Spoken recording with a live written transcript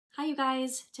you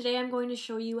guys! Today I'm going to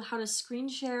show you how to screen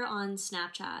share on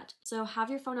Snapchat. So have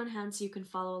your phone on hand so you can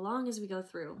follow along as we go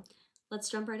through. Let's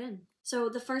jump right in. So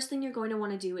the first thing you're going to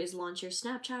want to do is launch your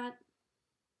Snapchat.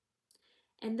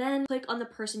 And then click on the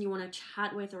person you want to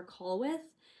chat with or call with.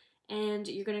 And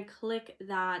you're going to click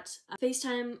that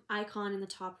FaceTime icon in the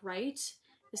top right.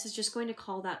 This is just going to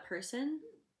call that person.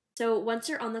 So once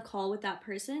you're on the call with that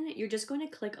person, you're just going to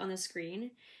click on the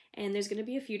screen. And there's going to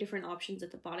be a few different options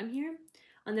at the bottom here.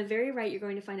 On the very right, you're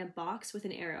going to find a box with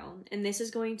an arrow, and this is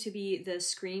going to be the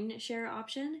screen share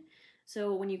option.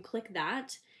 So when you click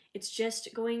that, it's just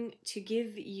going to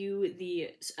give you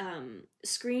the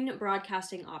screen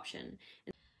broadcasting option.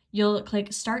 You'll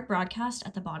click Start Broadcast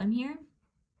at the bottom here.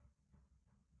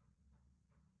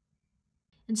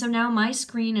 And so now my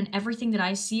screen and everything that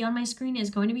I see on my screen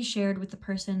is going to be shared with the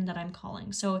person that I'm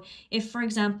calling. So if, for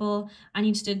example, I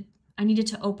needed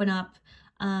to open up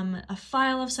a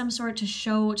file of some sort to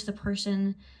show to the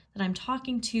person that I'm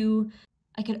talking to,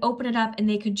 I could open it up and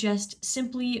they could just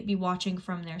simply be watching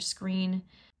from their screen.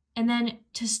 And then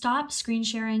to stop screen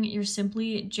sharing, you're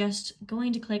simply just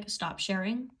going to click Stop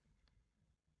Sharing.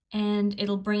 And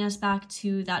it'll bring us back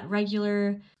to that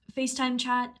regular FaceTime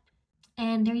chat.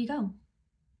 And there you go.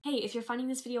 Hey, if you're finding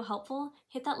this video helpful,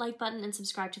 hit that like button and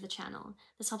subscribe to the channel.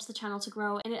 This helps the channel to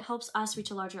grow and it helps us reach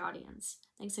a larger audience.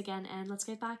 Thanks again, and let's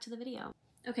get back to the video.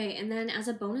 Okay, and then as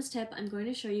a bonus tip, I'm going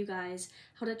to show you guys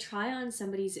how to try on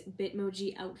somebody's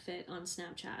Bitmoji outfit on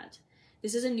Snapchat.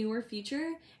 This is a newer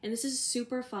feature, and this is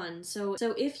super fun. So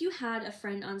if you had a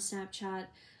friend on Snapchat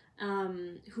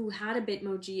who had a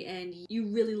Bitmoji and you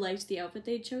really liked the outfit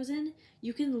they'd chosen,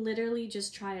 you can literally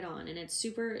just try it on, and it's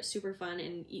super, super fun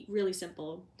and really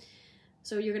simple.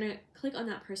 So you're gonna click on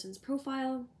that person's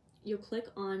profile, you'll click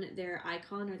on their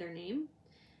icon or their name,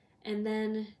 and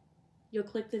then you'll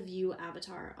click the View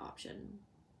Avatar option.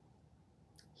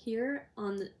 Here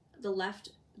on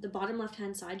the bottom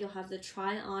left-hand side, you'll have the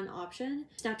Try On option.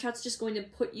 Snapchat's just going to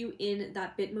put you in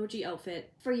that Bitmoji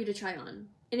outfit for you to try on.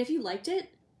 And if you liked it,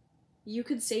 you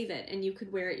could save it and you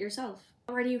could wear it yourself.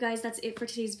 Alrighty, you guys, that's it for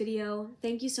today's video.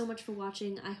 Thank you so much for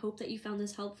watching. I hope that you found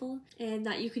this helpful and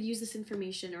that you could use this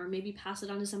information or maybe pass it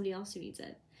on to somebody else who needs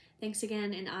it. Thanks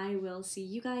again, and I will see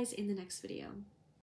you guys in the next video.